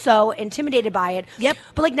I was so intimidated by it. Yep.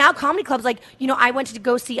 But like now comedy clubs, like, you know, I went to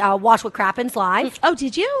go see Watch What Crappens live. Oh,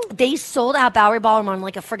 did you? They sold out Bowery Ballroom on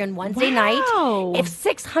like a friggin' Wednesday Wow. night. If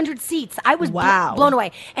 600 seats, I was Wow. blown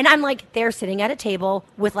away. And I'm like, they're sitting at a table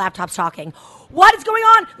with laptops talking. What is going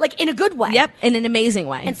on? Like in a good way. Yep, in an amazing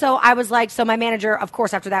way. And so I was like, so my manager, of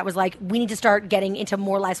course, after that was like, we need to start getting into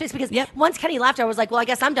more live space because once Kenny left, I was like, well, I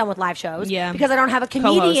guess I'm done with live shows. Yeah. Because I don't have a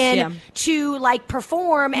Co-host, comedian to like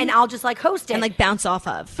perform and I'll just like host it. and like bounce off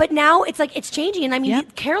of. But now it's like, it's changing. And I mean,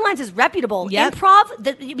 Yep. Caroline's is reputable. Yep.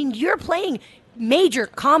 Improv, I mean, you're playing major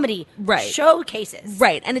comedy showcases.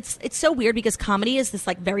 Right. And it's so weird because comedy is this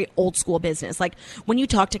like very old school business. Like when you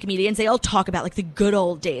talk to comedians, they all talk about like the good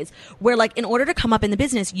old days where like in order to come up in the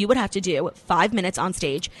business, you would have to do 5 minutes on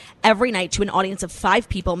stage every night to an audience of 5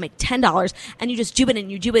 people, make $10, and you just do it and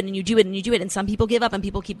you do it and you do it and you do it. And some people give up and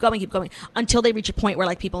people keep going until they reach a point where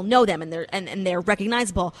like people know them and they're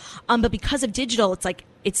recognizable. But because of digital,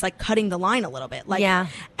 it's like cutting the line a little bit. Like,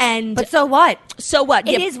 and But so what? So what?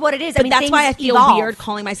 It is what it is. But I mean, that's why I things feel evolve. weird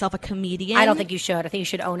calling myself a comedian. I don't think you should. I think you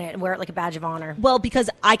should own it and wear it like a badge of honor. Well, because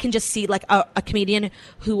I can just see like a comedian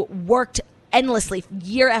who worked endlessly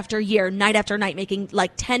year after year, night after night, making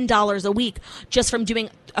like $10 a week just from doing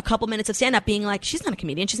a couple minutes of stand-up, being like, she's not a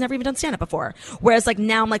comedian, she's never even done stand-up before. Whereas like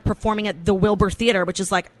now I'm like performing at the Wilbur Theater, which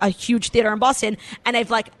is like a huge theater in Boston, and I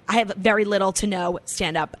have very little to no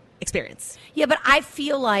stand-up experience. Yeah, but I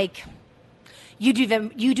feel like you do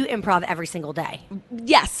improv every single day.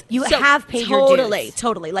 Yes. You have paid your dues.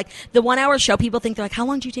 Totally. Like the 1 hour show, people think they're like, how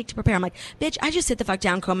long do you take to prepare? I'm like, bitch, I just sit the fuck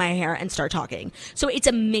down, comb my hair, and start talking. So it's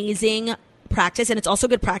amazing practice, and it's also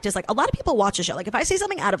good practice. Like a lot of people watch a show. Like if I say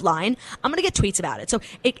something out of line, I'm gonna get tweets about it. So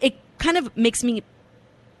it kind of makes me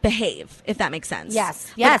behave, if that makes sense.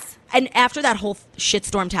 Yes. And after that whole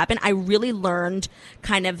shitstorm happened, I really learned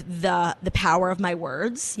kind of the power of my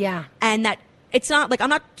words. Yeah. And that it's not like I'm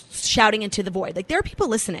not shouting into the void. Like there are people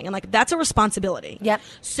listening, and like that's a responsibility. Yep.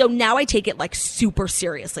 So now I take it like super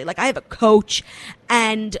seriously. Like I have a coach,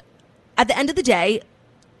 and at the end of the day,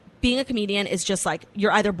 being a comedian is just like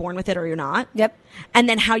you're either born with it or you're not. Yep. And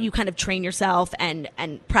then how you kind of train yourself and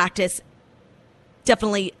practice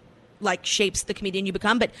definitely like shapes the comedian you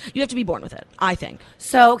become, but you have to be born with it, I think.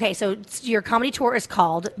 So, okay, so your comedy tour is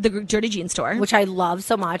called The Dirty Jeans Tour. which I love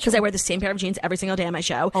so much. Because I wear the same pair of jeans every single day on my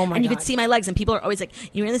show. Oh my And you God. could see my legs, and people are always like,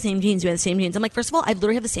 you wear the same jeans, you wear the same jeans. I'm like, first of all, I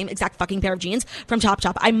literally have the same exact fucking pair of jeans from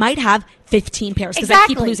Topshop. I might have 15 pairs because I keep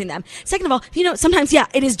Exactly. losing them. Second of all, you know, sometimes,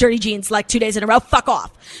 it is dirty jeans like 2 days in a row. Fuck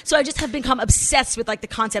off. So I just have become obsessed with like the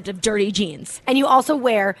concept of dirty jeans. And you also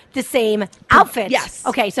wear the same outfits. Yes.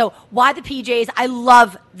 Okay, so why the PJs? I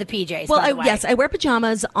love the PJs. PJs. Well, by the way. yes, I wear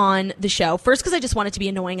pajamas on the show. First, because I just want it to be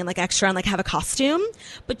annoying and like extra and like have a costume.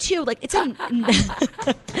 But two, like it's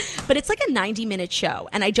but it's like a 90-minute show,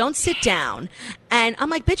 and I don't sit down. And I'm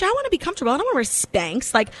like, bitch, I want to be comfortable. I don't want to wear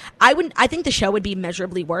Spanx. Like I think the show would be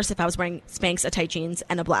measurably worse if I was wearing Spanx, a tight jeans,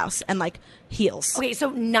 and a blouse, and like heels. Okay, so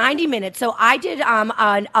 90 minutes. So I did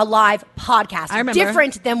a live podcast. I remember.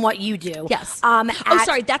 Different than what you do. Yes.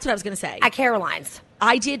 Sorry, that's what I was going to say. At Caroline's.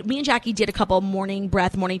 Me and Jackie did a couple morning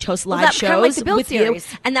breath, morning toast live that's shows kinda like the Build with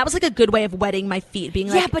series. you, and that was like a good way of wetting my feet, being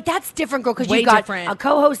like, Yeah, but that's different, girl, because way you've got different. a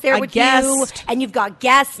co-host there A with guest. you, and you've got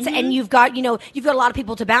guests, and you've got a lot of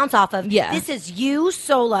people to bounce off of. Yeah. This is you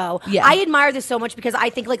solo. Yeah. I admire this so much because I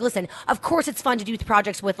think, like, listen, of course it's fun to do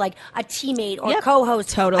projects with like a teammate or Yep. co-host.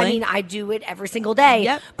 Totally. I mean, I do it every single day.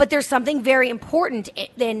 Yep. But there's something very important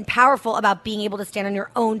and powerful about being able to stand on your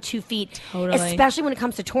own 2 feet. Totally. Especially when it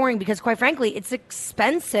comes to touring, because quite frankly, it's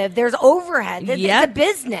expensive. There's overhead. It's Yep. a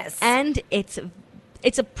business. and it's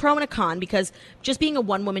a pro and a con, because just being a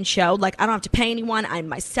one-woman show, like I don't have to pay anyone. I'm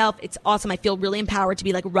myself. It's awesome. I feel really empowered to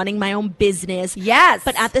be like running my own business. Yes.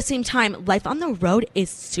 But at the same time, life on the road is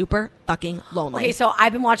super fucking lonely. Okay, so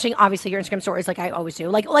I've been watching, obviously, your Instagram stories like I always do.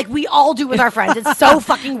 Like we all do with our friends. It's so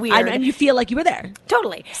fucking weird. And you feel like you were there.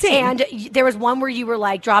 Totally. Same. And there was one where you were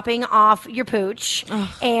like dropping off your pooch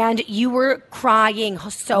and you were crying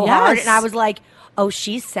so hard. Yes. And I was like, oh,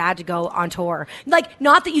 she's sad to go on tour. Like,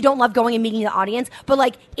 not that you don't love going and meeting the audience, but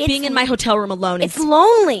like it's Being in my hotel room alone, it's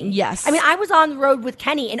lonely. Yes. I mean, I was on the road with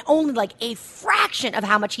Kenny and only like a fraction of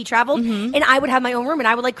how much he traveled. And I would have my own room and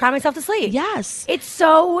I would like cry myself to sleep. Yes. It's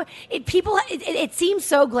so, it seems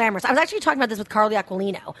so glamorous. I was actually talking about this with Carly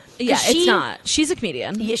Aquilino. 'Cause Yeah, she- it's not. She's a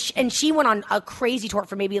comedian. Yeah, and she went on a crazy tour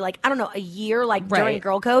for maybe like, I don't know, a year, like during Right.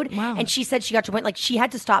 Girl Code. Wow. And she said she got to a point like she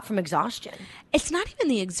had to stop from exhaustion. It's not even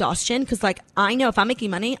the exhaustion, because like I know if I'm making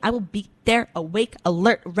money, I will be there, awake,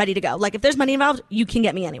 alert, ready to go. Like if there's money involved, you can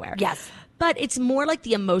get me anywhere. Yes. But it's more like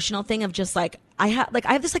the emotional thing of just like I have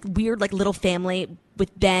this like weird like little family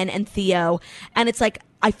with Ben and Theo, and it's like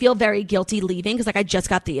I feel very guilty leaving because like I just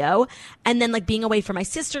got Theo, and then like being away from my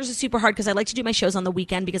sisters is super hard because I like to do my shows on the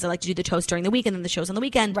weekend because I like to do the toast during the week and then the shows on the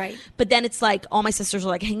weekend. Right. But then it's like all my sisters are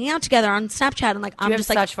like hanging out together on Snapchat, and like I'm have just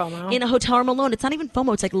like such FOMO? in a hotel room alone. It's not even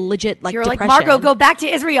FOMO. It's like legit like You're depression. like, Margot, go back to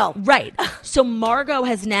Israel. Right. So Margot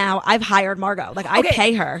I've hired Margot. Like I Okay,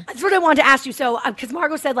 pay her. That's what I wanted to ask you. So, because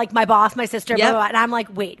Margot said like my boss, my sister, blah, Yep. blah, blah, and I'm like,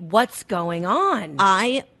 wait, what's going on?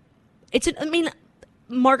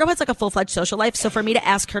 Margot has like a full-fledged social life, so for me to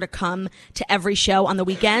ask her to come to every show on the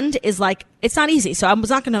weekend is like, it's not easy. So I was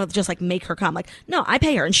not going to just like make her come. Like, no, I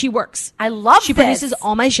pay her and she works. I love She this. produces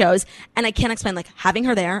all my shows, and I can't explain, like having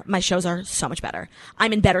her there, my shows are so much better.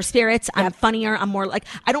 I'm in better spirits. I'm funnier. I'm more like,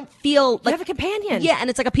 I don't feel like. You have a companion. Yeah, and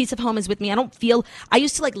it's like a piece of home is with me. I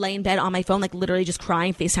used to like lay in bed on my phone, like literally just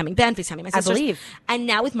crying, FaceTiming Ben, FaceTiming my sisters. believe. And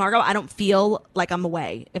now with Margot, I don't feel like I'm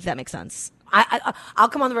away, if that makes sense. I'll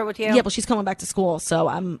come on the road with you. Yeah, but she's coming back to school, so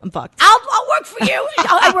I'm fucked. I'll work for you.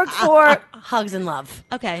 I work for Hugs and Love.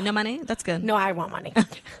 Okay, no money? That's good. No, I want money.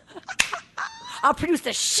 I'll produce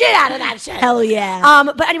the shit out of that shit. Hell yeah.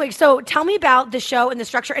 But anyway, so tell me about the show and the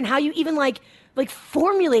structure and how you even like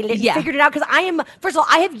formulated it and Yeah. figured it out. Because first of all,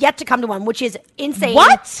 I have yet to come to one, which is insane.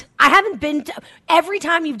 What? I haven't been to, every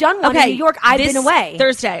time you've done one in New York, I've this been away.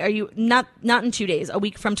 Thursday, are you not in 2 days, a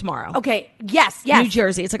week from tomorrow? Okay. Yes. New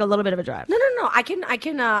Jersey. It's like a little bit of a drive. No. I can.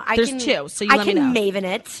 There's can, two, so you I let me can know. Maven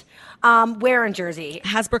it. Where in Jersey?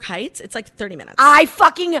 Hasbrook Heights. It's like 30 minutes. I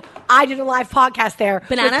did a live podcast there.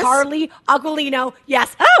 Bananas? With Carly Aquilino.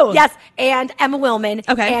 Yes. Oh. Yes. And Emma Willman.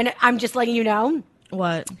 Okay. And I'm just letting you know,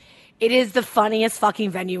 What? it is the funniest fucking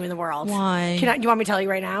venue in the world. Why? You want me to tell you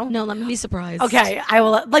right now? No, let me be surprised. Okay, I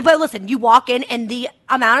will. But listen, you walk in and the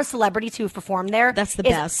amount of celebrities who have performed there That's the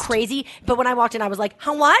is best. crazy. But when I walked in, I was like,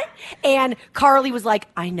 "Huh, what?" And Carly was like,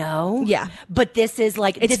 "I know, Yeah. but this is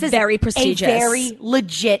like It's this is very prestigious. a very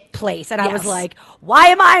legit place." And I was Yes. like, "Why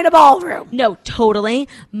am I in a ballroom?" No, totally.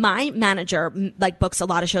 My manager like books a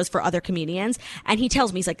lot of shows for other comedians, and he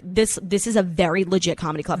tells me, he's like, this is a very legit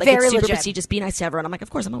comedy club. Like, Very it's super legit. prestigious. Be nice to everyone. I'm like, of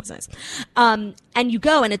course, I'm always nice. And you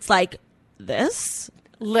go, and it's like this.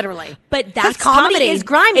 Literally, But 'Cause that's comedy comedy. is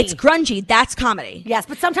grimy. It's grungy. That's comedy. Yes,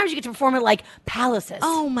 but sometimes you get to perform at like palaces.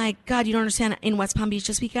 Oh my God, you don't understand. In West Palm Beach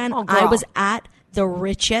this weekend, Oh, girl. I was at the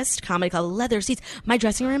richest comedy club, leather seats. My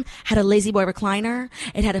dressing room had a lazy boy recliner.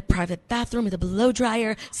 It had a private bathroom with a blow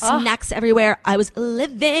dryer, snacks everywhere. I was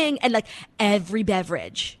living, and like every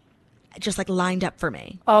beverage just like lined up for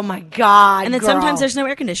me. Oh my God! And then girl. sometimes there's no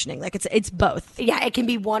air conditioning. Like it's both. Yeah, it can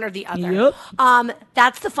be one or the other. Yep.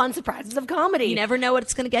 That's the fun surprises of comedy. You never know what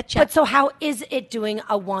it's going to get you. But so how is it doing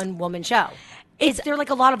a one-woman show? Is there like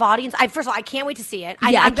a lot of audience? First of all, I can't wait to see it.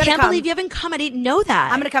 I I'm can't believe you haven't come. I didn't know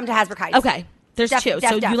that. I'm going to come to Hasbrook Heights. Okay. There's two,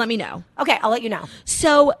 so you let me know. Okay, I'll let you know.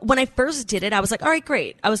 So when I first did it, I was like, all right,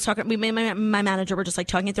 great. I was talking, my manager were just like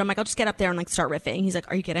talking it through. I'm like, I'll just get up there and like start riffing. He's like,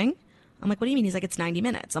 are you kidding? I'm like, what do you mean? He's like, it's 90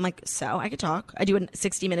 minutes. I'm like, so I could talk. I do a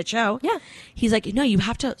 60-minute show. Yeah. He's like, no, you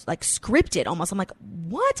have to like script it almost. I'm like,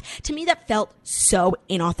 what? To me, that felt so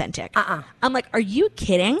inauthentic. I'm like, are you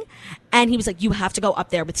kidding? And he was like, you have to go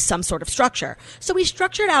up there with some sort of structure. So we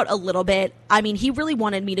structured out a little bit. I mean, he really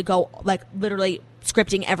wanted me to go like literally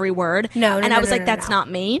scripting every word. No, and I was like, that's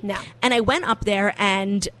not me. No. And I went up there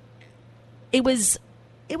and it was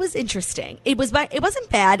interesting. It wasn't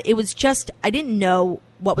bad. It was just, I didn't know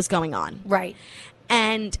what was going on. Right.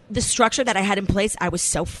 And the structure that I had in place, I was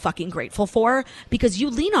so fucking grateful for because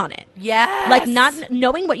you lean on it. Yes. Like not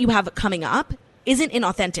knowing what you have coming up isn't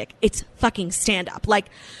inauthentic. It's fucking stand up. Like,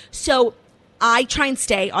 so I try and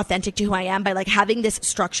stay authentic to who I am by like having this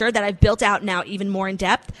structure that I've built out now even more in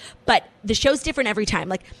depth, but the show's different every time.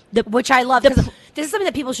 Like which I love. This is something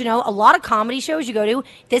that people should know. A lot of comedy shows you go to,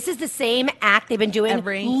 this is the same act they've been doing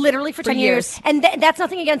literally for 10 years. And that's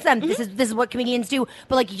nothing against them. Mm-hmm. This is what comedians do.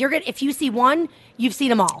 But like if you see one, you've seen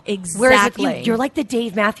them all. Exactly. Whereas you're like the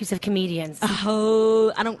Dave Matthews of comedians.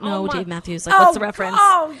 Oh, I don't know Dave Matthews. Like, what's the reference?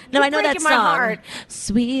 Oh, no, I know that song. Heart.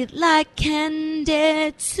 Sweet like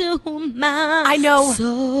candy to my I know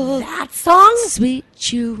soul. That song.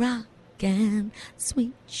 Sweet you rock and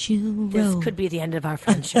sweet you roll. This could be the end of our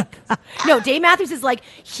friendship. No, Dave Matthews is like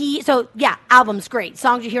album's great.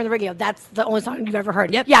 Songs you hear on the radio, that's the only song you've ever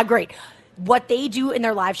heard. Yep. Yeah, great. What they do in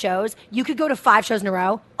their live shows, you could go to 5 shows in a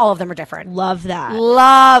row. All of them are different. Love that.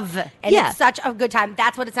 And it's such a good time.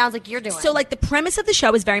 That's what it sounds like you're doing. So like the premise of the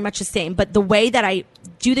show is very much the same, but the way that I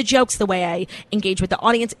do the jokes, the way I engage with the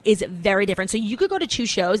audience is very different. So you could go to 2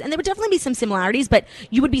 shows and there would definitely be some similarities, but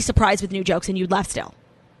you would be surprised with new jokes and you'd laugh still.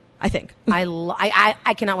 I think.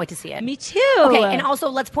 I cannot wait to see it. Me too. Okay, and also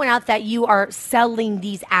let's point out that you are selling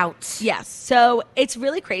these out. Yes. So it's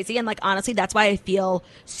really crazy. And like, honestly, that's why I feel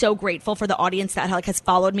so grateful for the audience that like has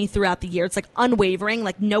followed me throughout the year. It's like unwavering,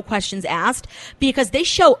 like no questions asked because they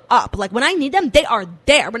show up. Like when I need them, they are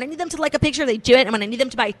there. When I need them to like a picture, they do it. And when I need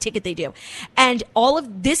them to buy a ticket, they do. And all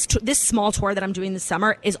of this small tour that I'm doing this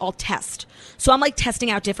summer is all test. So I'm like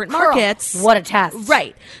testing out different markets. What a test.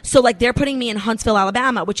 Right. So like they're putting me in Huntsville,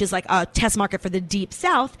 Alabama, which is like a test market for the deep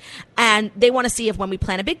South. And they want to see if when we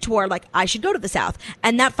plan a big tour, like I should go to the South.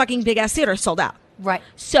 And that fucking big ass theater sold out. Right.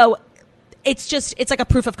 So it's like a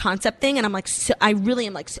proof of concept thing. And I'm like, I really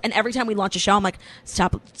am like, and every time we launch a show, I'm like,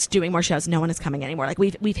 stop doing more shows. No one is coming anymore. Like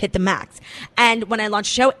we've hit the max. And when I launch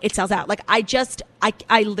a show, it sells out. Like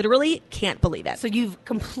I literally can't believe it. So you've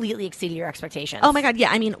completely exceeded your expectations. Oh my God.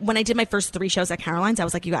 Yeah. I mean, when I did my first 3 shows at Caroline's, I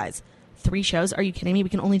was like, you guys, 3 shows? Are you kidding me? We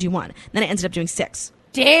can only do 1. Then I ended up doing 6.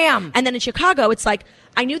 Damn. And then in Chicago, it's like,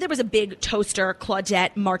 I knew there was a big toaster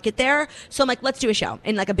Claudette market there. So I'm like, let's do a show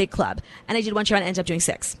in like a big club. And I did 1 show and I ended up doing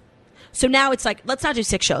 6. So now it's like, let's not do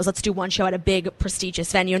 6 shows. Let's do 1 show at a big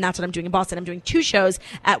prestigious venue. And that's what I'm doing in Boston. I'm doing 2 shows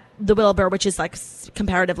at the Wilbur, which is like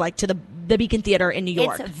comparative like to the Beacon Theater in New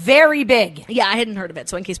York. It's very big. Yeah, I hadn't heard of it.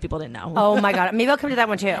 So in case people didn't know. Oh my God. Maybe I'll come to that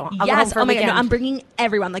one too. Yes. Oh my God. No, I'm bringing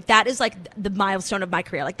everyone. Like that is like the milestone of my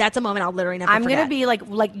career. Like that's a moment I'll literally never forget. I'm going to be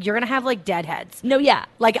like you're going to have like deadheads. No, yeah.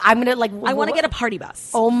 Like I'm going to like. I want to get a party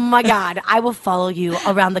bus. Oh my God. I will follow you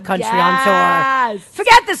around the country Yes. on tour.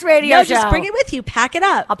 Forget this radio show. Just bring it with you. Pack it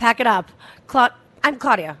up. I'll pack it up. I'm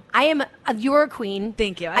Claudia. You're a queen.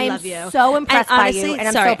 Thank you. I love you. I am so impressed and honestly, by you, and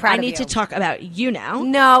I'm sorry, so proud I of you. need to talk about you now.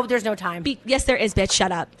 No, there's no time. Yes, there is, bitch.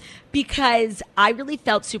 Shut up. Because I really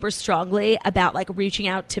felt super strongly about like reaching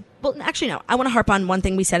out to. Well, actually, no. I want to harp on one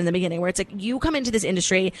thing we said in the beginning, where it's like you come into this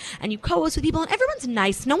industry and you co-host with people, and everyone's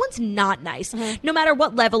nice. No one's not nice. Mm-hmm. No matter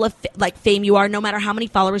what level of like fame you are, no matter how many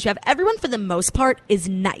followers you have, everyone for the most part is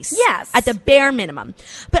nice. Yes, at the bare minimum.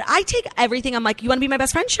 But I take everything. I'm like, you want to be my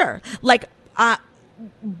best friend? Sure. Like,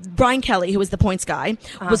 Brian Kelly, who was the points guy,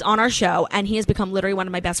 was on our show, and he has become literally one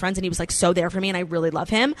of my best friends, and he was like so there for me, and I really love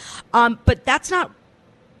him. But that's not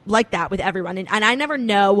like that with everyone, and I never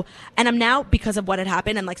know, and I'm now, because of what had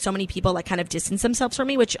happened and like so many people like kind of distance themselves from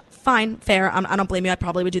me, which fine, fair, I don't blame you, I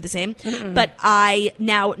probably would do the same. Mm-mm. But I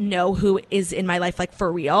now know who is in my life like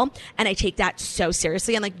for real, and I take that so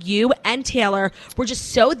seriously, and like you and Taylor were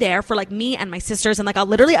just so there for like me and my sisters, and like I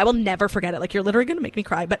will never forget it. Like you're literally gonna make me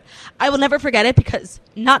cry, but I will never forget it because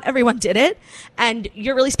not everyone did it, and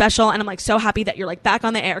you're really special, and I'm like so happy that you're like back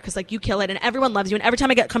on the air because like you kill it and everyone loves you, and every time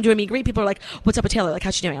I come to a meet and greet, people are like, what's up with Taylor, like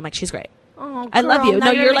how's she doing? I'm like, she's great. Oh, I love girl, you. now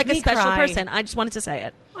No, you're you're gonna like make a me special cry. person. I just wanted to say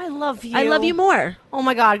it. I love you. I love you more. Oh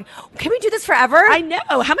my God. Can we do this forever? I know.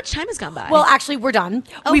 How much time has gone by? Well, actually, we're done.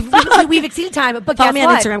 Oh, we've fuck. exceeded time, but Follow guess me on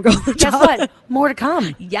what? Instagram, girl. Guess what? More to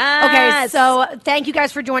come. Yes. Okay, so thank you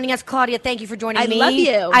guys for joining us. Claudia, thank you for joining I me. love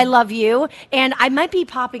you. I love you. And I might be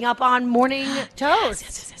popping up on Morning Toast.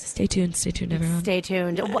 Yes. Stay tuned. Stay tuned, everyone. Stay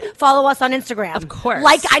tuned. Follow us on Instagram. Of course.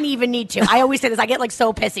 Like I even need to. I always say this. I get like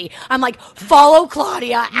so pissy. I'm like, follow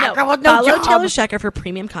Claudia. No, Girl with no follow job. Taylor Shecker for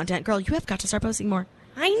premium content. Girl, you have got to start posting more.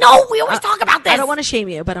 I know. We always talk about this. I don't want to shame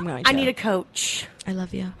you, but I'm going to. I need a coach. I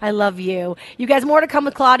love you. I love you. You guys, more to come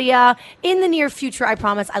with Claudia in the near future, I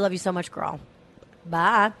promise. I love you so much, girl.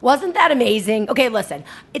 Bye. Wasn't that amazing? Okay, listen.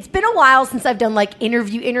 It's been a while since I've done like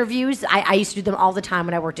interviews. I used to do them all the time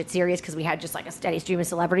when I worked at Sirius because we had just like a steady stream of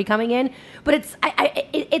celebrity coming in. But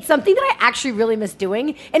it's something that I actually really miss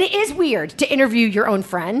doing. And it is weird to interview your own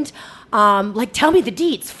friend. Like, tell me the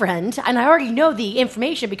deets, friend. And I already know the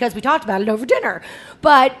information because we talked about it over dinner.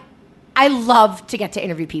 But I love to get to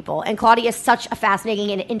interview people. And Claudia is such a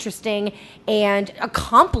fascinating and interesting and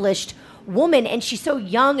accomplished woman, and she's so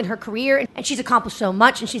young in her career, and she's accomplished so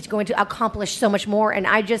much, and she's going to accomplish so much more, and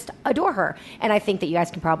I just adore her. And I think that you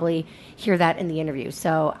guys can probably hear that in the interview.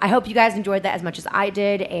 So I hope you guys enjoyed that as much as I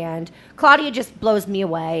did. And Claudia just blows me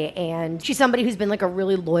away, and she's somebody who's been like a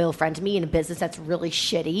really loyal friend to me in a business that's really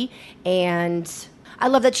shitty. And I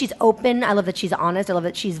love that she's open. I love that she's honest. I love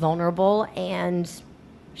that she's vulnerable, and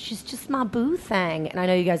she's just my boo thing, and I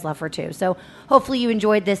know you guys love her too. So hopefully you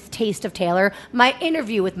enjoyed this taste of Taylor, my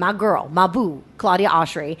interview with my girl, my boo, Claudia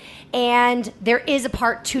Oshry. And there is a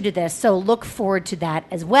part 2 to this, so look forward to that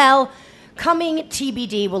as well. Coming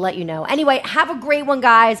TBD, we'll let you know. Anyway, have a great one,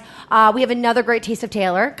 guys. We have another great taste of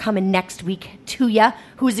Taylor coming next week to ya.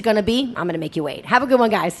 Who's it going to be? I'm going to make you wait. Have a good one,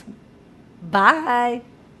 guys. Bye.